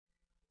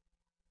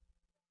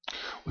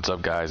What's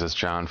up, guys? It's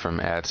John from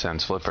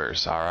AdSense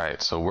Flippers.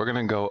 Alright, so we're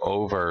going to go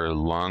over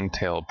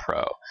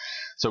LongTailPro.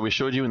 So we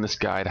showed you in this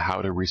guide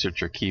how to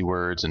research your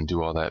keywords and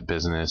do all that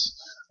business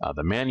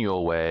the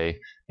manual way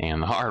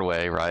and the hard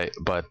way, right?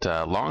 But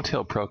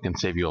LongTailPro can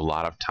save you a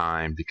lot of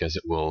time because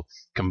it will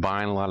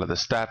combine a lot of the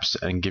steps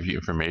and give you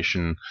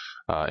information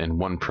in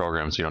one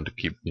program, so you don't have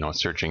to keep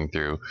searching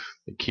through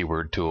the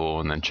keyword tool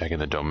and then checking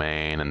the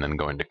domain and then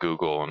going to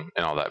Google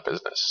and all that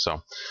business.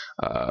 So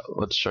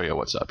let's show you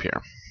what's up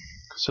here.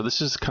 So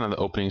this is kind of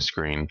the opening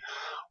screen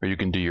where you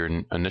can do your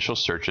initial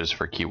searches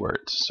for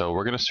keywords. So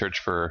we're going to search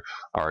for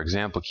our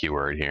example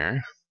keyword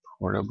here,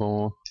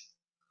 portable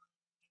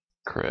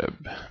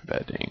crib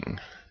bedding.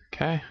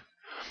 Okay,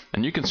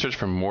 and you can search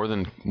for more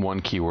than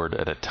one keyword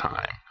at a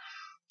time.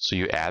 So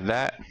you add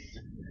that,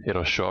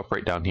 it'll show up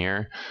right down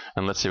here.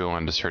 And let's say we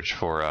wanted to search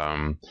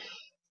for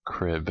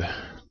crib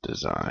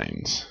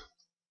designs.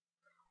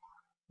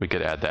 We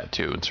could add that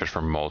too and search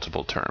for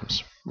multiple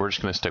terms. We're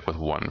just going to stick with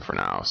one for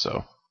now,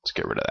 so let's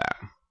get rid of that.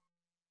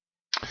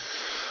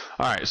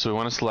 Alright, so we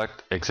want to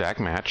select exact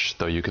match,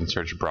 though you can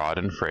search broad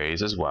and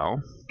phrase as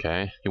well.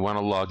 Okay, you want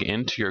to log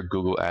into your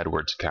Google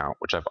AdWords account,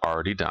 which I've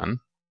already done.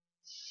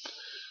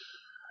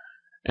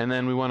 And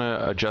then we want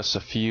to adjust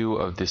a few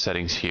of the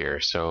settings here.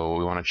 So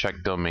we want to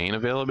check domain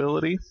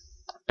availability,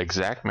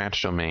 exact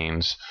match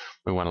domains.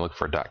 We want to look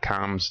for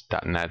 .coms,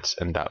 .nets,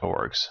 and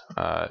 .orgs.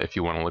 If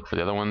you want to look for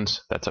the other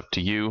ones, that's up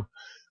to you,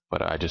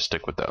 but I just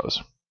stick with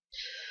those.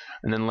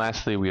 And then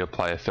lastly, we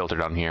apply a filter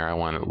down here. I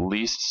want at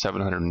least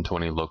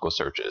 720 local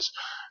searches.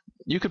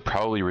 You could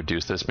probably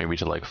reduce this maybe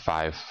to like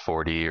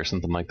 540 or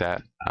something like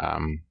that.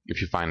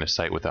 If you find a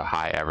site with a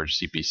high average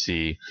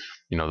CPC,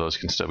 those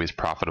can still be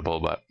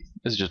profitable, but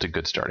this is just a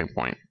good starting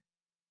point.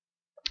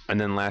 And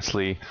then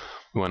lastly,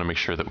 we want to make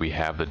sure that we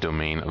have the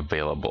domain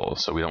available.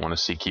 So we don't want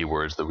to see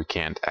keywords that we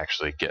can't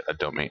actually get a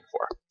domain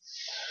for.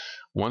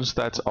 Once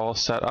that's all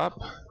set up,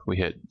 we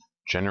hit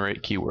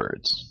generate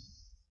keywords.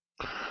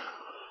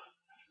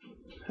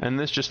 And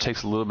this just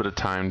takes a little bit of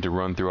time to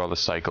run through all the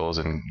cycles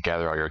and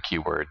gather all your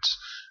keywords.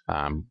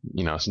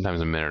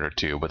 Sometimes a minute or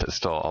two, but it's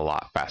still a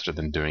lot faster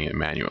than doing it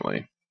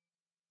manually.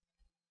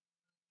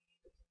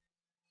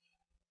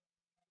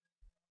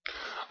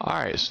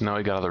 Alright, so now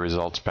we got all the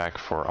results back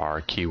for our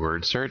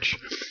keyword search.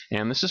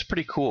 And this is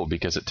pretty cool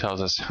because it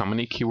tells us how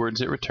many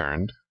keywords it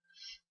returned,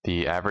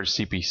 the average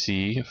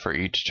CPC for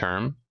each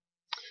term,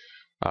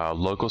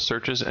 local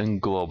searches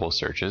and global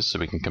searches, so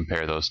we can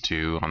compare those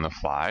two on the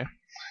fly,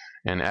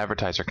 and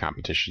advertiser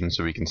competition,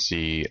 so we can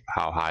see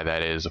how high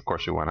that is. Of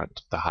course, we want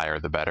it the higher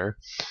the better.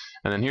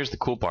 And then here's the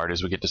cool part,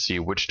 is we get to see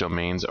which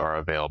domains are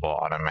available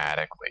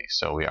automatically.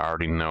 So we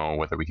already know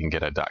whether we can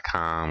get a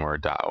 .com or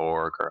a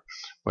 .org or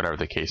whatever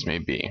the case may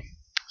be.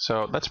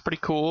 So that's pretty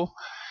cool.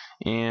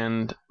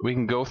 And we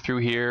can go through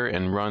here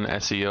and run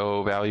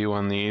SEO value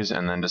on these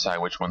and then decide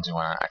which ones we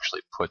want to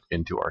actually put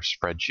into our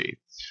spreadsheet.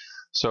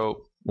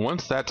 So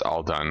once that's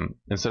all done,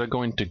 instead of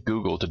going to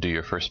Google to do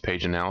your first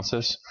page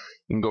analysis,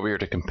 you can go over here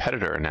to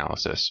competitor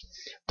analysis,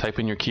 type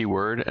in your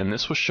keyword, and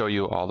this will show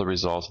you all the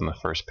results on the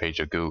first page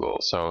of Google.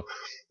 So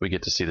we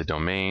get to see the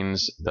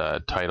domains,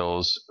 the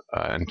titles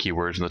and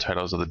keywords and the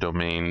titles of the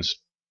domains.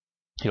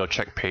 It'll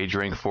check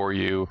PageRank for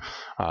you,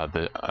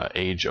 the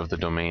age of the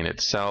domain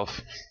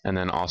itself, and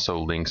then also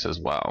links as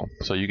well.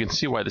 So you can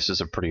see why this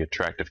is a pretty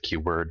attractive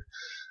keyword.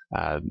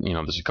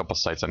 There's a couple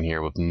sites on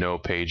here with no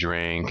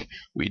PageRank.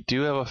 We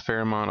do have a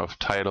fair amount of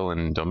title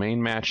and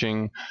domain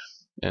matching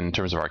in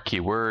terms of our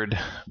keyword,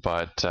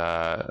 but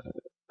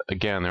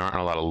again, there aren't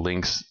a lot of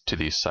links to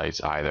these sites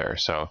either.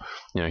 So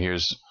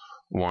here's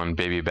one,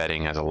 Baby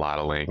Bedding has a lot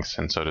of links,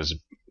 and so does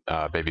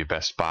Baby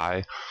Best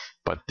Buy.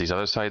 But these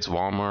other sites,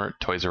 Walmart,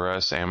 Toys R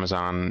Us,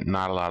 Amazon,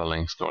 not a lot of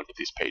links going to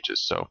these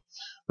pages, so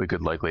we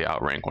could likely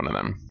outrank one of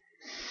them.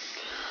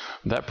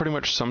 That pretty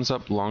much sums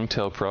up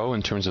LongTailPro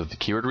in terms of the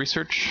keyword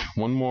research.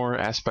 One more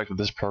aspect of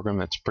this program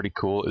that's pretty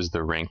cool is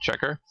the rank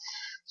checker.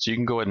 So you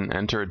can go ahead and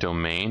enter a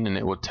domain and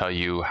it will tell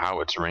you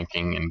how it's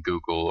ranking in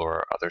Google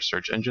or other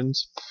search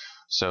engines.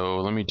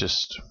 So let me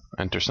just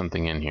enter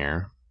something in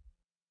here.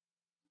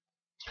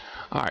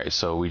 Alright,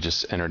 so we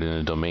just entered in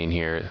a domain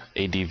here.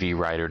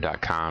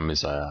 advrider.com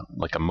is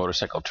like a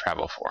motorcycle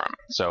travel forum.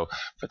 So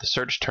for the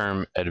search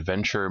term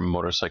adventure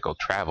motorcycle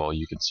travel,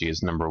 you can see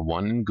is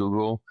 #1 in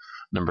Google,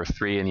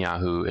 #3 in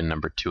Yahoo, and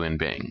 #2 in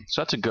Bing.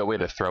 So that's a good way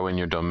to throw in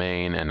your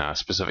domain and a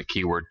specific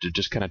keyword to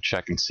just kind of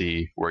check and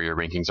see where your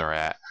rankings are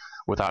at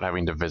without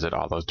having to visit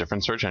all those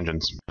different search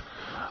engines.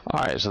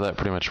 Alright, so that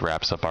pretty much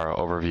wraps up our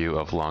overview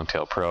of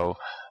LongTailPro.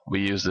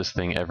 We use this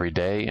thing every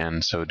day,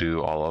 and so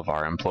do all of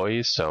our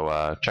employees,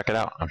 so check it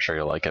out. I'm sure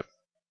you'll like it.